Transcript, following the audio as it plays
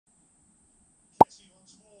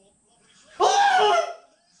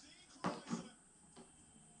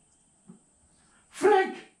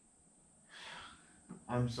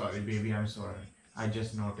I'm sorry, baby, I'm sorry. I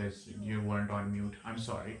just noticed you weren't on mute. I'm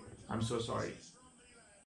sorry. I'm so sorry.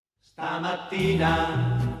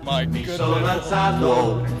 Stamattina My mi goodness. sono alzato.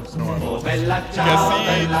 Whoa, it's normal. Oh bella ciao,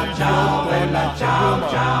 bella ciao, bella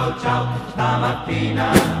ciao, ciao, ciao.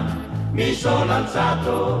 Stamattina mi sono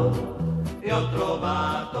alzato e ho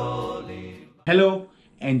trovato lì. Hello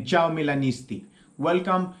and ciao Milanisti.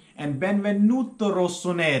 Welcome and benvenuto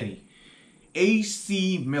RossonARI.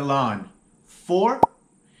 AC Milan 4,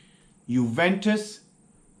 Juventus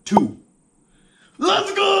 2.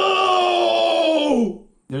 Let's go!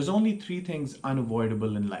 There's only three things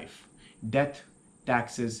unavoidable in life: death,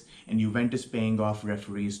 taxes, and Juventus paying off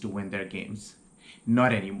referees to win their games.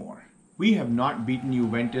 Not anymore. We have not beaten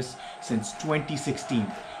Juventus since 2016,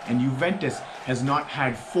 and Juventus has not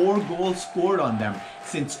had 4 goals scored on them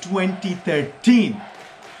since 2013.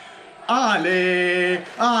 Ale,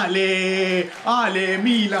 ale, ale,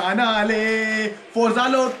 Milan, ale, Forza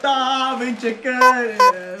lotta,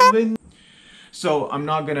 vince. So I'm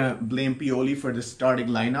not gonna blame Pioli for the starting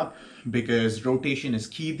lineup because rotation is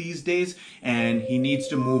key these days and he needs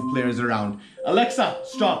to move players around. Alexa,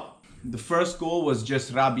 stop! The first goal was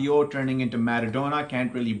just Rabiot turning into Maradona.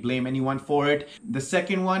 Can't really blame anyone for it. The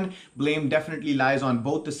second one, blame definitely lies on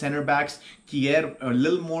both the center backs. Kier a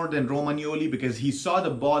little more than Romagnoli because he saw the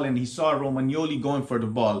ball and he saw Romagnoli going for the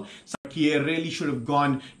ball. So Kier really should have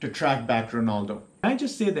gone to track back Ronaldo. Can I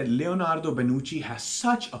just say that Leonardo Bonucci has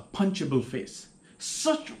such a punchable face.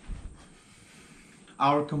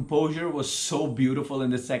 Our composure was so beautiful in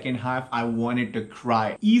the second half, I wanted to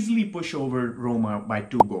cry. Easily push over Roma by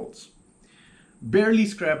 2 goals. Barely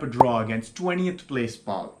scrap a draw against 20th place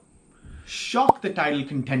Paul. Shock the title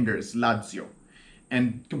contenders, Lazio.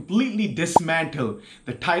 And completely dismantle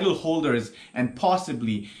the title holders and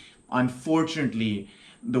possibly, unfortunately,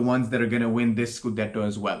 the ones that are going to win this Scudetto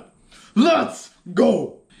as well. Let's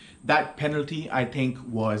go! That penalty, I think,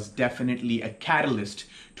 was definitely a catalyst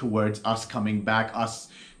towards us coming back, us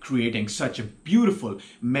creating such a beautiful,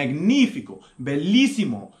 magnifico,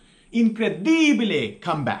 bellissimo, incredibile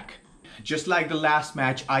comeback. Just like the last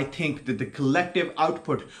match, I think that the collective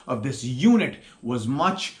output of this unit was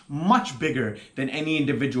much, much bigger than any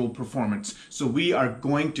individual performance. So we are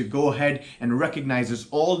going to go ahead and recognize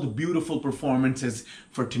all the beautiful performances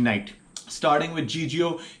for tonight. Starting with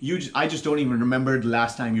Gigio, I just don't even remember the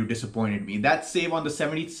last time you disappointed me. That save on the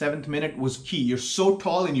 77th minute was key. You're so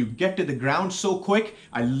tall and you get to the ground so quick.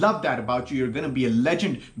 I love that about you. You're going to be a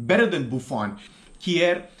legend, better than Buffon.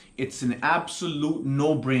 Kier, it's an absolute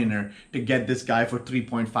no-brainer to get this guy for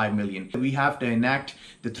 3.5 million. We have to enact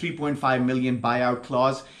the 3.5 million buyout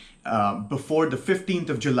clause before the 15th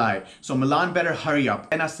of July. So Milan better hurry up.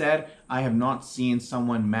 Benacer, I have not seen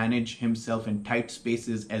someone manage himself in tight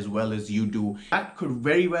spaces as well as you do. That could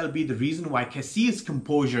very well be the reason why Kessi's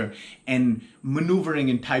composure and maneuvering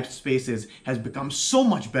in tight spaces has become so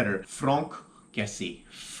much better. Franck Kessi,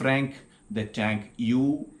 Frank the Tank,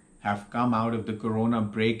 you have come out of the Corona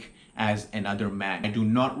break as another man. I do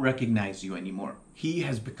not recognize you anymore. He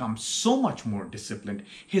has become so much more disciplined.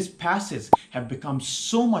 His passes have become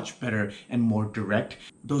so much better and more direct.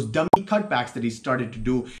 Those dummy cutbacks that he started to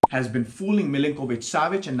do has been fooling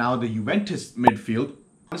Milinkovic-Savic and now the Juventus midfield.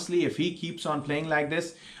 Honestly, if he keeps on playing like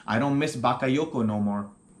this, I don't miss Bakayoko no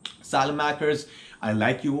more. Salamakers, I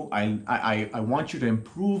like you. I want you to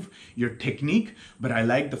improve your technique, but I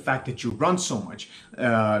like the fact that you run so much.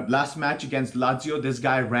 Last match against Lazio, this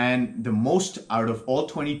guy ran the most out of all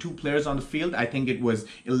 22 players on the field. I think it was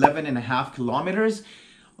 11.5 kilometers.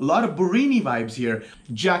 A lot of Borini vibes here.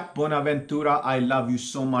 Jack Bonaventura, I love you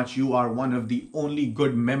so much. You are one of the only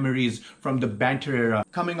good memories from the banter era.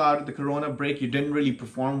 Coming out of the Corona break, you didn't really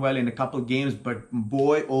perform well in a couple games, but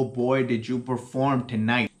boy, oh boy, did you perform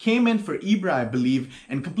tonight. Came in for Ibra, I believe,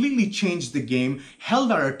 and completely changed the game,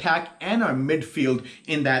 held our attack and our midfield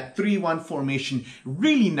in that 3-1 formation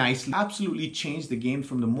really nicely. Absolutely changed the game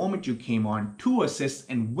from the moment you came on. 2 assists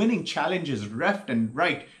and winning challenges left and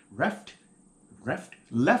right. Left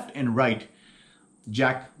and right.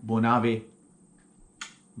 Jack Bonave,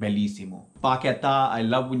 bellissimo. Paqueta, I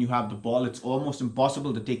love when you have the ball. It's almost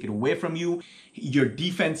impossible to take it away from you. Your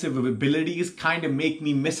defensive abilities kind of make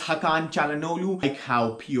me miss Hakan Çalhanoğlu. Like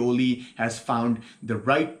how Pioli has found the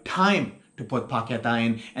right time to put Paqueta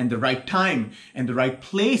in and the right time and the right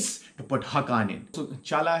place to put Hakan in. So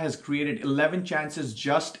Chala has created 11 chances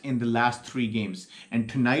just in the last 3 games. And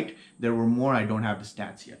tonight, there were more. I don't have the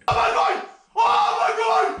stats yet. Oh my God! Oh my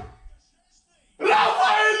God!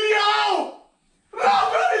 Rafael Leao!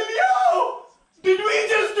 Rafael Leao! Did we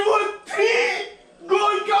just do a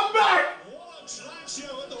 3-goal comeback?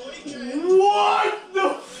 What the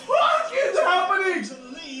fuck is happening?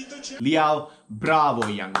 Leao, bravo,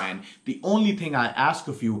 young man. The only thing I ask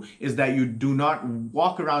of you is that you do not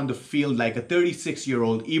walk around the field like a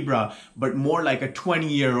 36-year-old Ibra, but more like a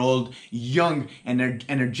 20-year-old young and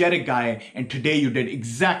energetic guy. And today you did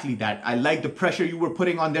exactly that. I like the pressure you were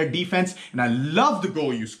putting on their defense, and I love the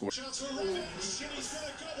goal you scored.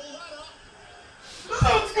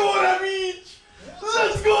 Let's go, Ramich!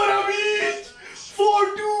 Let's go, Ramich!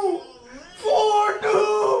 4-2!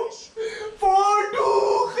 4-2! 4-2!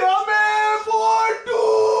 Come here! 4-2!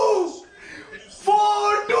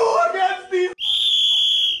 4-2 against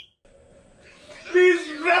these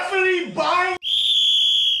referee buying.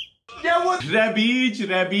 Yeah, what? Rebic,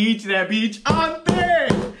 Ante!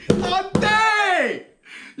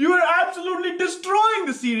 You are absolutely destroying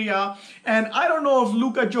the Serie A, and I don't know if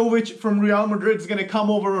Luka Jovic from Real Madrid is going to come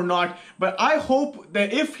over or not, but I hope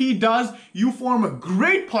that if he does, you form a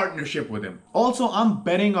great partnership with him. Also, I'm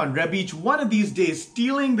betting on Rebic one of these days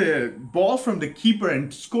stealing the ball from the keeper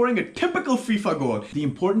and scoring a typical FIFA goal. The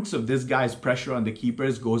importance of this guy's pressure on the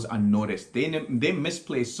keepers goes unnoticed. They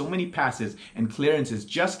misplace so many passes and clearances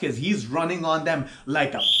just because he's running on them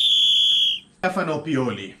like a Stefano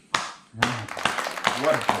Pioli.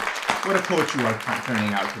 What a coach you are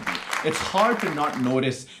turning out to be. It's hard to not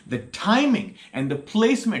notice the timing and the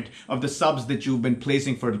placement of the subs that you've been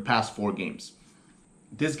placing for the past 4 games.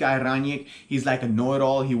 This guy Ranić, he's like a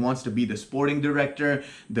know-it-all. He wants to be the sporting director,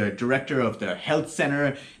 the director of the health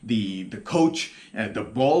center, the coach, the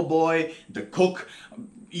ball boy, the cook.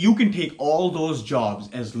 You can take all those jobs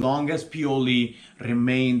as long as Pioli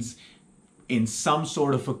remains in some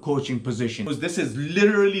sort of a coaching position. This is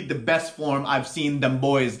literally the best form I've seen them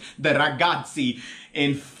boys, the ragazzi,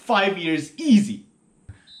 in 5 years easy.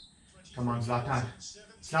 Come on, Zlatan.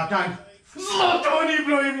 Zlatan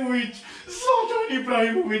Ibrahimovic!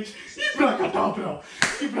 Ibracadabra!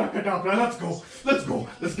 Let's go!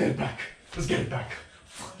 Let's get it back!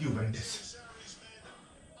 Fuck Juventus.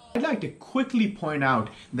 I'd like to quickly point out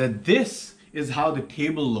that this is how the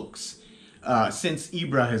table looks since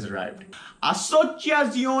Ibra has arrived.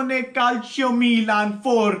 Associazione Calcio Milan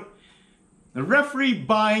 4. The referee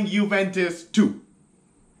buying Juventus 2.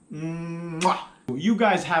 You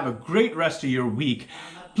guys have a great rest of your week.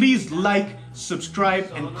 Please like, subscribe,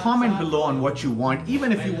 and comment below on what you want.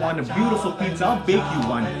 Even if you want a beautiful pizza, I'll bake you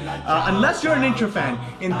one. Unless you're an Inter fan.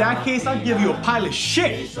 In that case, I'll give you a pile of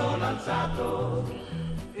shit.